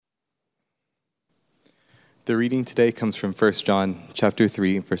The reading today comes from 1 John chapter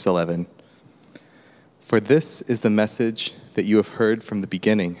 3, verse 11. For this is the message that you have heard from the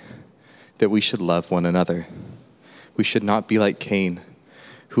beginning, that we should love one another. We should not be like Cain,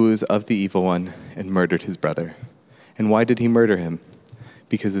 who was of the evil one and murdered his brother. And why did he murder him?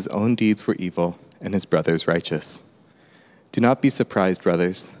 Because his own deeds were evil and his brother's righteous. Do not be surprised,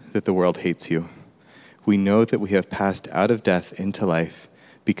 brothers, that the world hates you. We know that we have passed out of death into life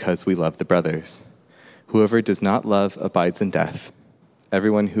because we love the brothers. Whoever does not love abides in death.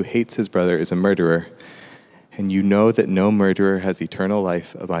 Everyone who hates his brother is a murderer, and you know that no murderer has eternal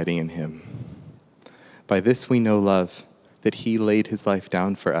life abiding in him. By this we know love, that he laid his life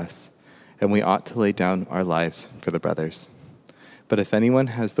down for us, and we ought to lay down our lives for the brothers. But if anyone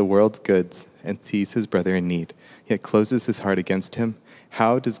has the world's goods and sees his brother in need, yet closes his heart against him,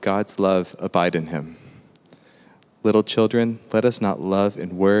 how does God's love abide in him? Little children, let us not love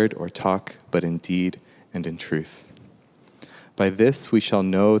in word or talk, but in deed and in truth. By this we shall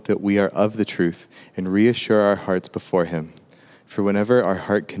know that we are of the truth and reassure our hearts before him. For whenever our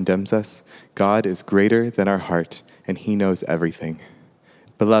heart condemns us, God is greater than our heart, and he knows everything.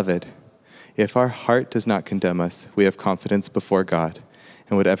 Beloved, if our heart does not condemn us, we have confidence before God,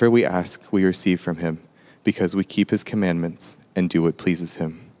 and whatever we ask, we receive from him, because we keep his commandments and do what pleases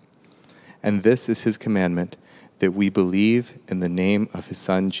him. And this is his commandment, that we believe in the name of his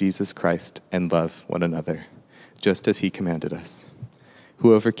Son, Jesus Christ, and love one another, just as he commanded us.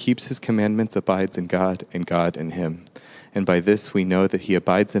 Whoever keeps his commandments abides in God, and God in him. And by this we know that he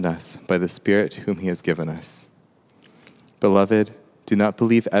abides in us, by the Spirit whom he has given us. Beloved, do not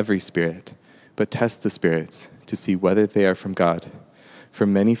believe every spirit, but test the spirits to see whether they are from God. For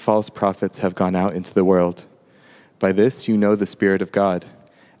many false prophets have gone out into the world. By this you know the Spirit of God.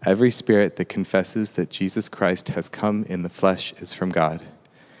 Every spirit that confesses that Jesus Christ has come in the flesh is from God,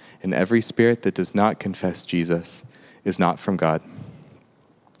 and every spirit that does not confess Jesus is not from God.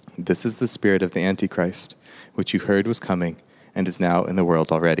 This is the spirit of the Antichrist, which you heard was coming and is now in the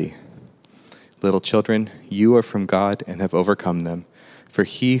world already. Little children, you are from God and have overcome them, for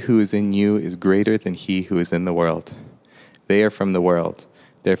he who is in you is greater than he who is in the world. They are from the world,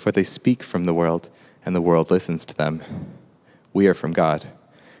 therefore they speak from the world, and the world listens to them. We are from God.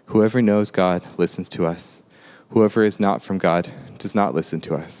 Whoever knows God listens to us. Whoever is not from God does not listen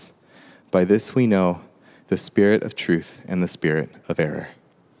to us. By this we know the spirit of truth and the spirit of error.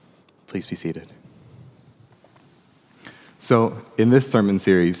 Please be seated. So, in this sermon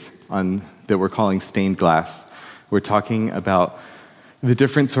series that we're calling Stained Glass, we're talking about the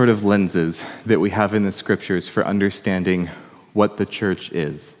different sort of lenses that we have in the scriptures for understanding what the church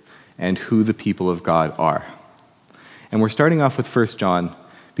is and who the people of God are. And we're starting off with 1 John,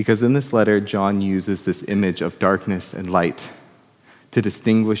 because in this letter, John uses this image of darkness and light to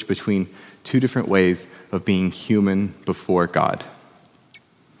distinguish between two different ways of being human before God.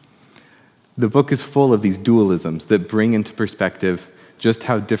 The book is full of these dualisms that bring into perspective just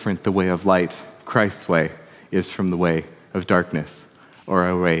how different the way of light, Christ's way, is from the way of darkness, or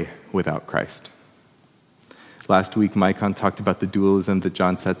a way without Christ. Last week, Maikon talked about the dualism that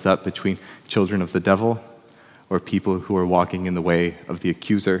John sets up between children of the devil, or people who are walking in the way of the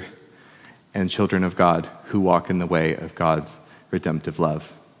accuser, and children of God who walk in the way of God's redemptive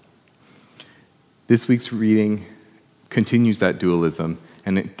love. This week's reading continues that dualism,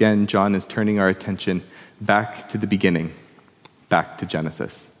 and again, John is turning our attention back to the beginning, back to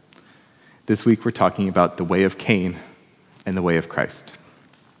Genesis. This week, we're talking about the way of Cain and the way of Christ.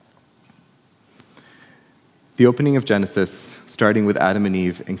 The opening of Genesis, starting with Adam and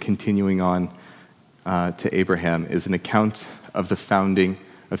Eve and continuing on to Abraham, is an account of the founding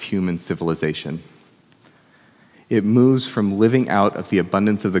of human civilization. It moves from living out of the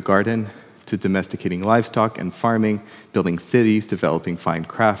abundance of the garden to domesticating livestock and farming, building cities, developing fine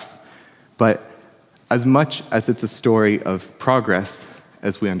crafts. But as much as it's a story of progress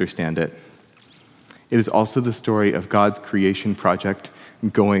as we understand it, it is also the story of God's creation project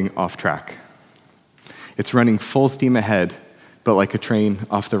going off track. It's running full steam ahead, but like a train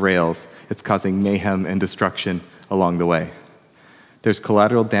off the rails, it's causing mayhem and destruction along the way. There's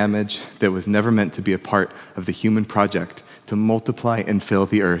collateral damage that was never meant to be a part of the human project to multiply and fill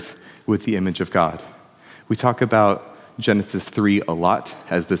the earth with the image of God. We talk about Genesis 3 a lot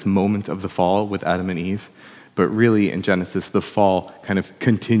as this moment of the fall with Adam and Eve, but really in Genesis, the fall kind of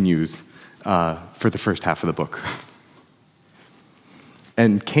continues for the first half of the book.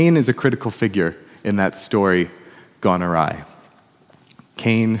 And Cain is a critical figure in that story gone awry.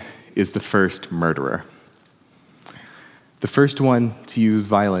 Cain is the first murderer. The first one to use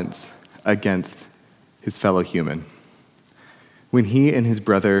violence against his fellow human. When he and his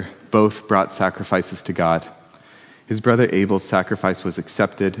brother both brought sacrifices to God, his brother Abel's sacrifice was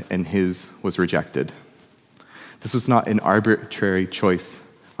accepted and his was rejected. This was not an arbitrary choice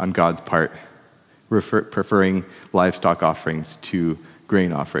on God's part, preferring livestock offerings to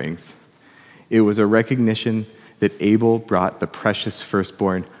grain offerings. It was a recognition that Abel brought the precious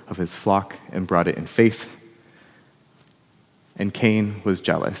firstborn of his flock and brought it in faith, and Cain was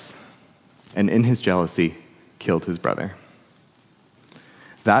jealous, and in his jealousy killed his brother.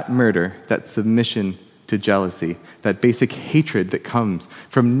 That murder, that submission to jealousy, that basic hatred that comes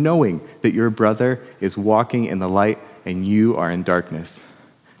from knowing that your brother is walking in the light and you are in darkness,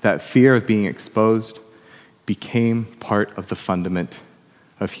 that fear of being exposed became part of the fundament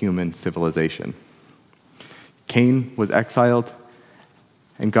of human civilization. Cain was exiled,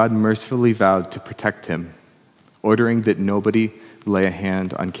 and God mercifully vowed to protect him, ordering that nobody lay a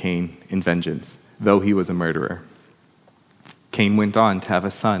hand on Cain in vengeance, though he was a murderer. Cain went on to have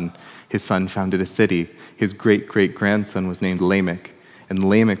a son. His son founded a city. His great-great-grandson was named Lamech, and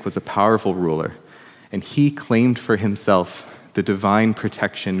Lamech was a powerful ruler, and he claimed for himself the divine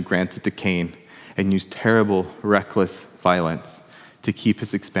protection granted to Cain and used terrible, reckless violence to keep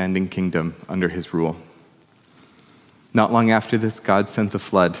his expanding kingdom under his rule. Not long after this, God sends a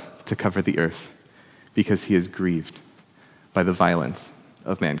flood to cover the earth because he is grieved by the violence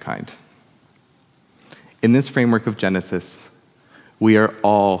of mankind. In this framework of Genesis, we are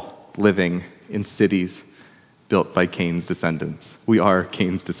all living in cities built by Cain's descendants. We are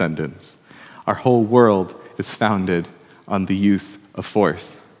Cain's descendants. Our whole world is founded on the use of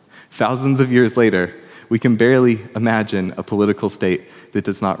force. Thousands of years later, we can barely imagine a political state that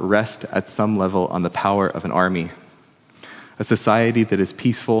does not rest at some level on the power of an army, a society that is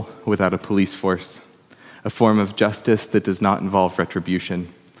peaceful without a police force, a form of justice that does not involve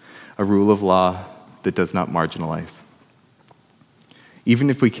retribution, a rule of law that does not marginalize.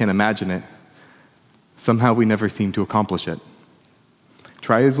 Even if we can imagine it, somehow we never seem to accomplish it.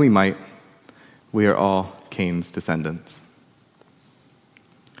 Try as we might, we are all Cain's descendants.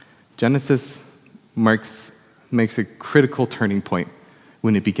 Genesis makes a critical turning point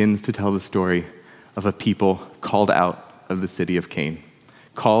when it begins to tell the story of a people called out of the city of Cain,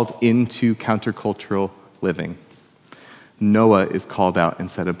 called into countercultural living. Noah is called out and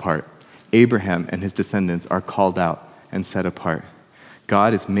set apart. Abraham and his descendants are called out and set apart.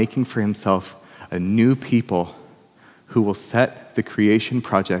 God is making for himself a new people who will set the creation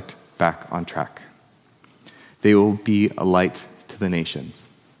project back on track. They will be a light to the nations.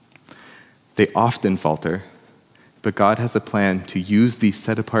 They often falter, but God has a plan to use these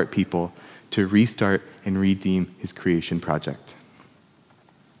set-apart people to restart and redeem his creation project.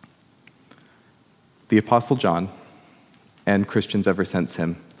 The Apostle John, and Christians ever since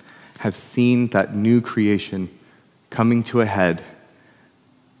him, have seen that new creation coming to a head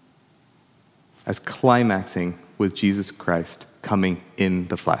as climaxing with Jesus Christ coming in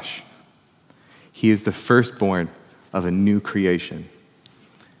the flesh. He is the firstborn of a new creation.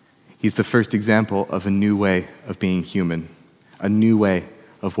 He's the first example of a new way of being human, a new way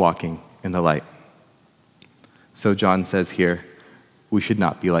of walking in the light. So John says here, we should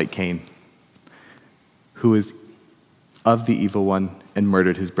not be like Cain, who is of the evil one and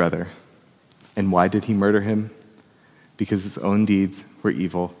murdered his brother. And why did he murder him? Because his own deeds were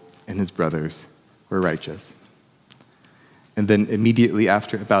evil and his brothers were righteous. And then immediately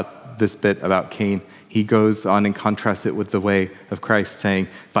after about this bit about Cain, he goes on and contrasts it with the way of Christ, saying,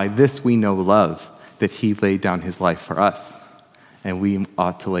 by this we know love, that he laid down his life for us, and we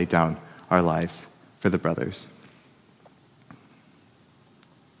ought to lay down our lives for the brothers.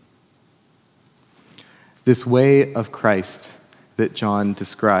 This way of Christ that John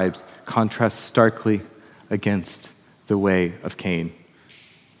describes contrasts starkly against the way of Cain.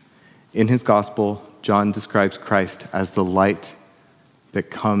 In his gospel, John describes Christ as the light that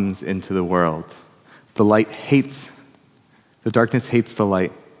comes into the world. The darkness hates the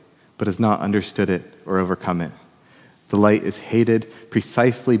light, but has not understood it or overcome it. The light is hated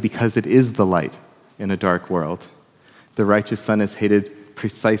precisely because it is the light in a dark world. The righteous Son is hated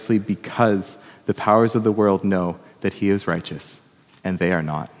precisely because the powers of the world know that he is righteous, and they are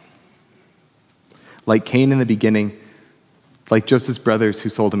not. Like Cain in the beginning, like Joseph's brothers who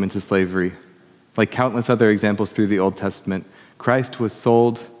sold him into slavery, like countless other examples through the Old Testament, Christ was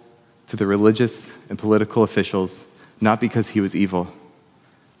sold to the religious and political officials not because he was evil,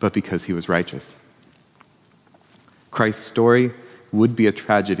 but because he was righteous. Christ's story would be a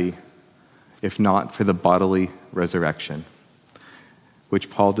tragedy if not for the bodily resurrection, which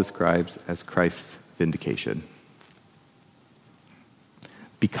Paul describes as Christ's vindication.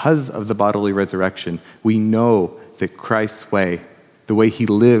 Because of the bodily resurrection, we know that Christ's way, the way he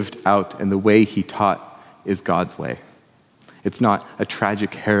lived out and the way he taught, is God's way. It's not a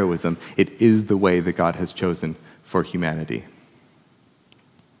tragic heroism. It is the way that God has chosen for humanity.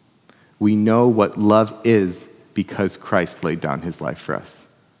 We know what love is because Christ laid down his life for us.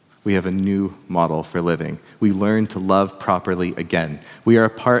 We have a new model for living. We learn to love properly again. We are a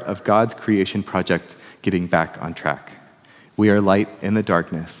part of God's creation project getting back on track. We are light in the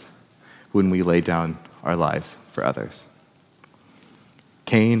darkness when we lay down our lives for others.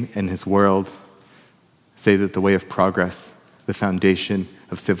 Cain and his world say that the way of progress, the foundation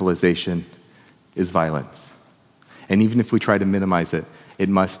of civilization, is violence. And even if we try to minimize it, it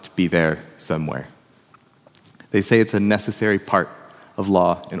must be there somewhere. They say it's a necessary part of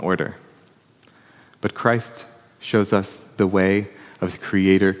law and order. But Christ shows us the way of the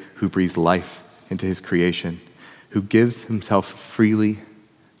Creator who breathes life into his creation, who gives himself freely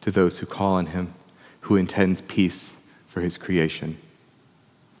to those who call on him, who intends peace for his creation.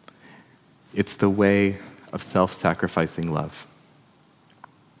 It's the way of self-sacrificing love.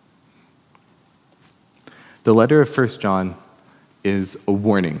 The letter of 1 John is a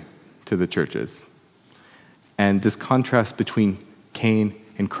warning to the churches. And this contrast between Cain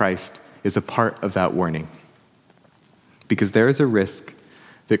and Christ is a part of that warning. Because there is a risk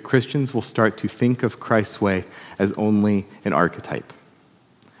that Christians will start to think of Christ's way as only an archetype,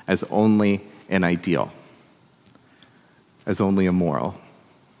 as only an ideal, as only a moral.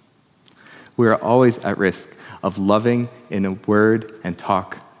 We are always at risk of loving in a word and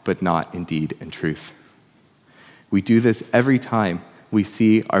talk, but not in deed and truth. We do this every time we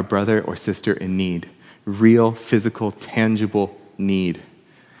see our brother or sister in need, real, physical, tangible need,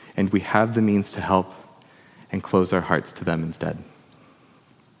 and we have the means to help and close our hearts to them instead.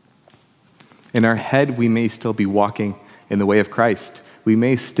 In our head, we may still be walking in the way of Christ. We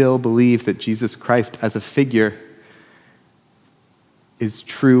may still believe that Jesus Christ as a figure is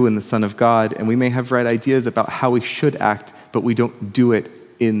true and the Son of God, and we may have right ideas about how we should act, but we don't do it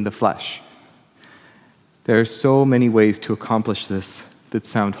in the flesh. There are so many ways to accomplish this that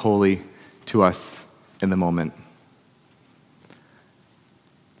sound holy to us in the moment.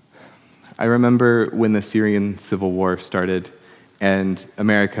 I remember when the Syrian civil war started and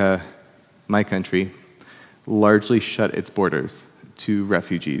America, my country, largely shut its borders to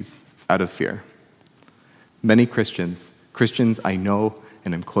refugees out of fear. Many Christians I know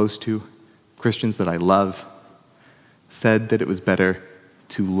and am close to, Christians that I love, said that it was better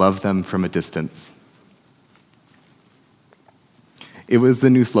to love them from a distance. It was the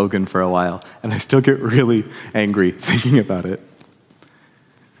new slogan for a while, and I still get really angry thinking about it.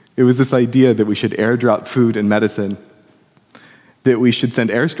 It was this idea that we should airdrop food and medicine, that we should send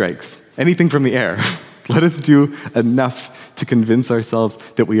airstrikes, anything from the air. Let us do enough to convince ourselves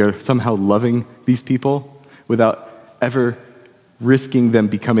that we are somehow loving these people without ever risking them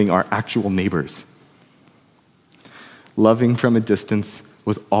becoming our actual neighbors. Loving from a distance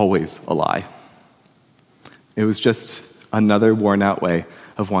was always a lie. It was just another worn-out way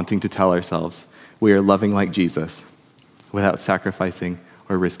of wanting to tell ourselves we are loving like Jesus without sacrificing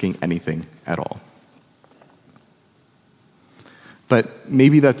or risking anything at all. But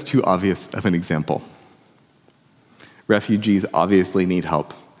maybe that's too obvious of an example. Refugees obviously need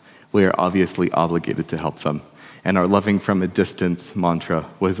help. We are obviously obligated to help them. And our loving from a distance mantra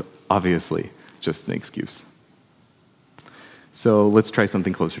was obviously just an excuse. So let's try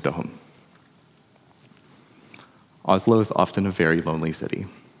something closer to home. Oslo is often a very lonely city,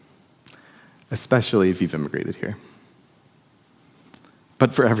 especially if you've immigrated here.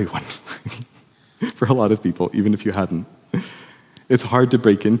 But for everyone, for a lot of people, even if you hadn't, it's hard to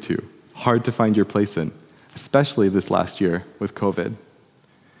break into, hard to find your place in, especially this last year with COVID.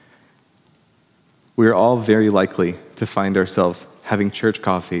 We're all very likely to find ourselves having church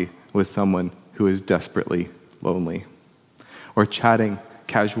coffee with someone who is desperately lonely, or chatting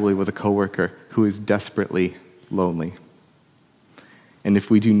casually with a coworker who is desperately lonely. And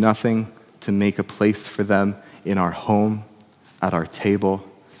if we do nothing to make a place for them in our home, at our table,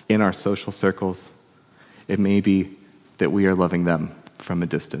 in our social circles, it may be that we are loving them from a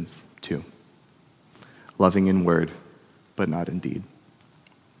distance too. Loving in word, but not in deed.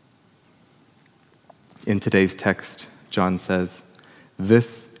 In today's text, John says,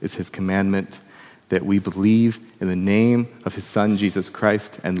 "This is his commandment, that we believe in the name of his Son, Jesus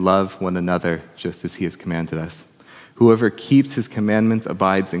Christ, and love one another just as he has commanded us. Whoever keeps his commandments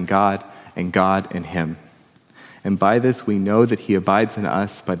abides in God, and God in him. And by this we know that he abides in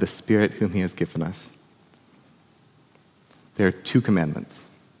us by the Spirit whom he has given us." There are two commandments,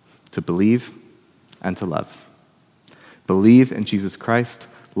 to believe and to love. Believe in Jesus Christ,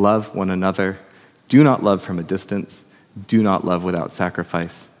 love one another. Do not love from a distance. Do not love without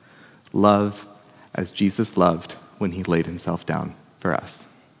sacrifice. Love as Jesus loved when he laid himself down for us.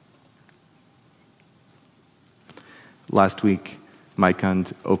 Last week, Mike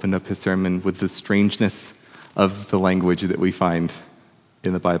opened up his sermon with the strangeness of the language that we find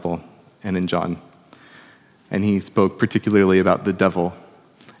in the Bible and in John. And he spoke particularly about the devil,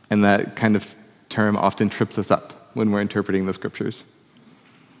 and that kind of term often trips us up when we're interpreting the scriptures.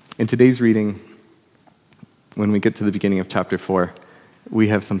 In today's reading, when we get to the beginning of chapter 4, we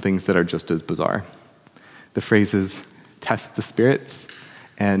have some things that are just as bizarre. The phrases, test the spirits,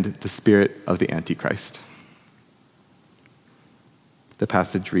 and the spirit of the Antichrist. The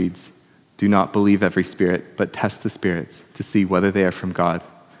passage reads, "Do not believe every spirit, but test the spirits to see whether they are from God.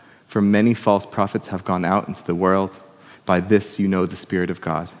 For many false prophets have gone out into the world. By this you know the Spirit of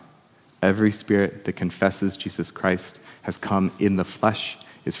God. Every spirit that confesses Jesus Christ has come in the flesh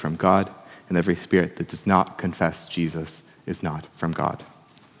is from God, and every spirit that does not confess Jesus is not from God.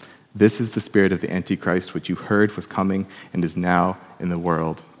 This is the spirit of the Antichrist, which you heard was coming and is now in the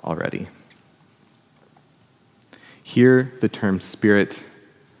world already." Here, the term spirit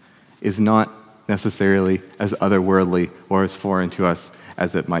is not necessarily as otherworldly or as foreign to us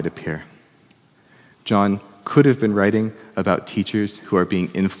as it might appear. John could have been writing about teachers who are being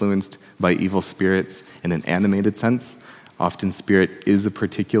influenced by evil spirits in an animated sense. Often spirit is a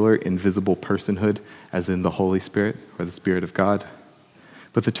particular invisible personhood, as in the Holy Spirit or the Spirit of God.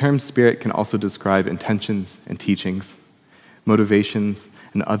 But the term spirit can also describe intentions and teachings, motivations,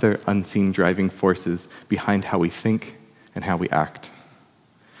 and other unseen driving forces behind how we think and how we act.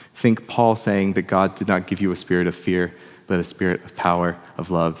 Think Paul saying that God did not give you a spirit of fear, but a spirit of power, of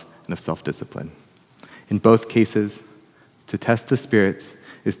love, and of self-discipline. In both cases, to test the spirits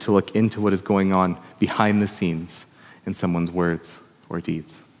is to look into what is going on behind the scenes in someone's words or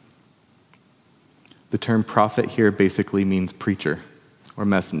deeds. The term prophet here basically means preacher or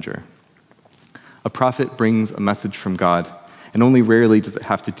messenger. A prophet brings a message from God, and only rarely does it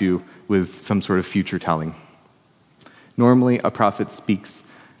have to do with some sort of future telling. Normally, a prophet speaks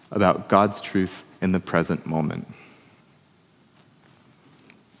about God's truth in the present moment.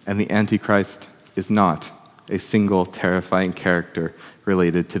 And the Antichrist is not a single terrifying character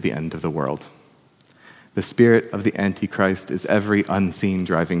related to the end of the world. The spirit of the Antichrist is every unseen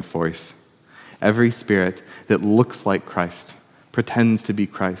driving force, every spirit that looks like Christ, pretends to be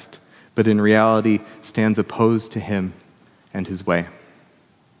Christ, but in reality stands opposed to him and his way.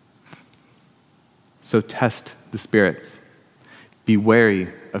 So test the spirits. Be wary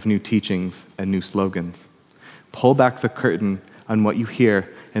of new teachings and new slogans. Pull back the curtain on what you hear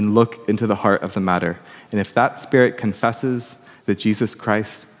and look into the heart of the matter. And if that spirit confesses that Jesus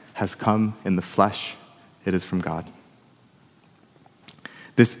Christ has come in the flesh, it is from God.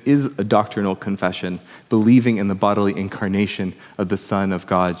 This is a doctrinal confession, believing in the bodily incarnation of the Son of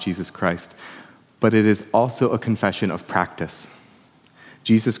God, Jesus Christ. But it is also a confession of practice.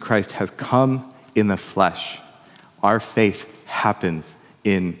 Jesus Christ has come in the flesh. Our faith happens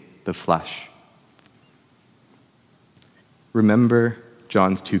in the flesh. Remember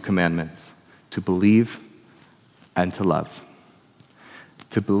John's 2 commandments, to believe and to love.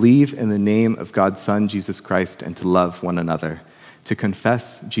 To believe in the name of God's Son, Jesus Christ, and to love one another. To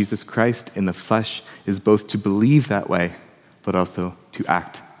confess Jesus Christ in the flesh is both to believe that way, but also to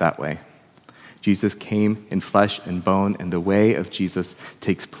act that way. Jesus came in flesh and bone, and the way of Jesus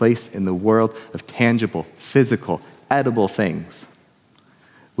takes place in the world of tangible, physical, edible things.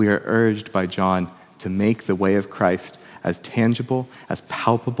 We are urged by John to make the way of Christ as tangible, as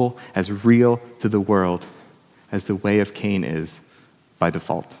palpable, as real to the world as the way of Cain is by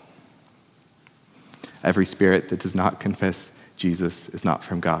default. Every spirit that does not confess Jesus is not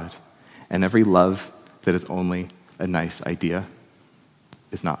from God, and every love that is only a nice idea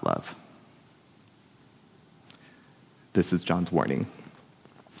is not love. This is John's warning.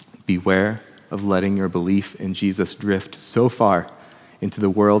 Beware of letting your belief in Jesus drift so far into the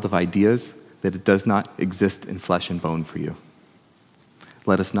world of ideas that it does not exist in flesh and bone for you.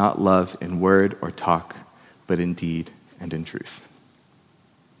 Let us not love in word or talk, but in deed and in truth.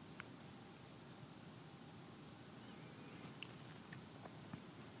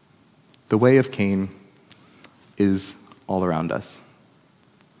 The way of Cain is all around us.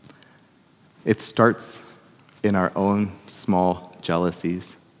 It starts in our own small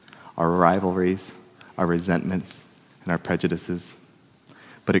jealousies, our rivalries, our resentments, and our prejudices.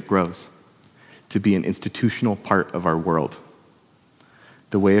 But it grows to be an institutional part of our world.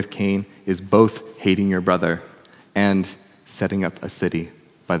 The way of Cain is both hating your brother and setting up a city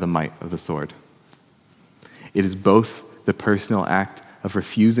by the might of the sword. It is both the personal act of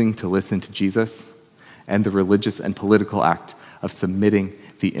refusing to listen to Jesus and the religious and political act of submitting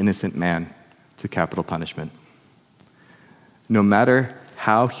the innocent man to capital punishment. No matter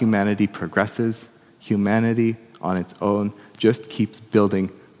how humanity progresses, humanity on its own just keeps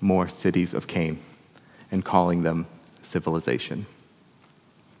building more cities of Cain and calling them civilization.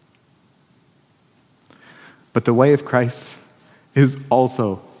 But the way of Christ is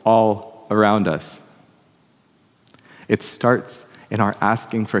also all around us. It starts in our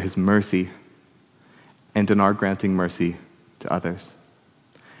asking for his mercy and in our granting mercy to others.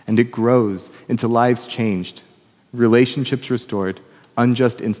 And it grows into lives changed, relationships restored,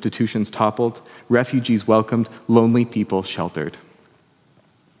 unjust institutions toppled, refugees welcomed, lonely people sheltered.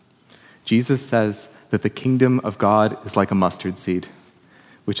 Jesus says that the kingdom of God is like a mustard seed,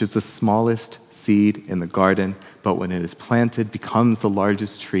 which is the smallest seed in the garden, but when it is planted, becomes the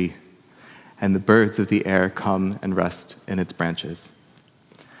largest tree, and the birds of the air come and rest in its branches.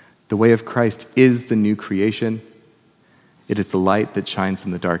 The way of Christ is the new creation. It is the light that shines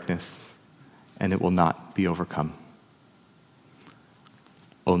in the darkness, and it will not be overcome.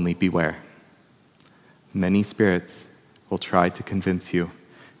 Only beware. Many spirits will try to convince you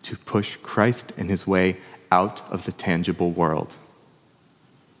to push Christ and his way out of the tangible world.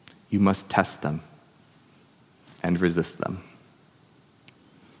 You must test them and resist them.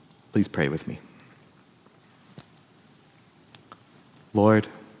 Please pray with me. Lord,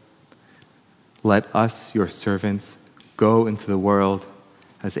 let us, your servants, go into the world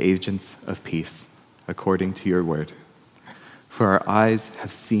as agents of peace, according to your word. For our eyes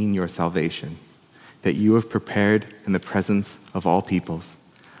have seen your salvation, that you have prepared in the presence of all peoples,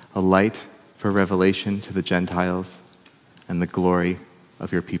 a light for revelation to the Gentiles and the glory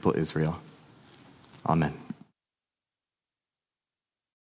of your people Israel. Amen.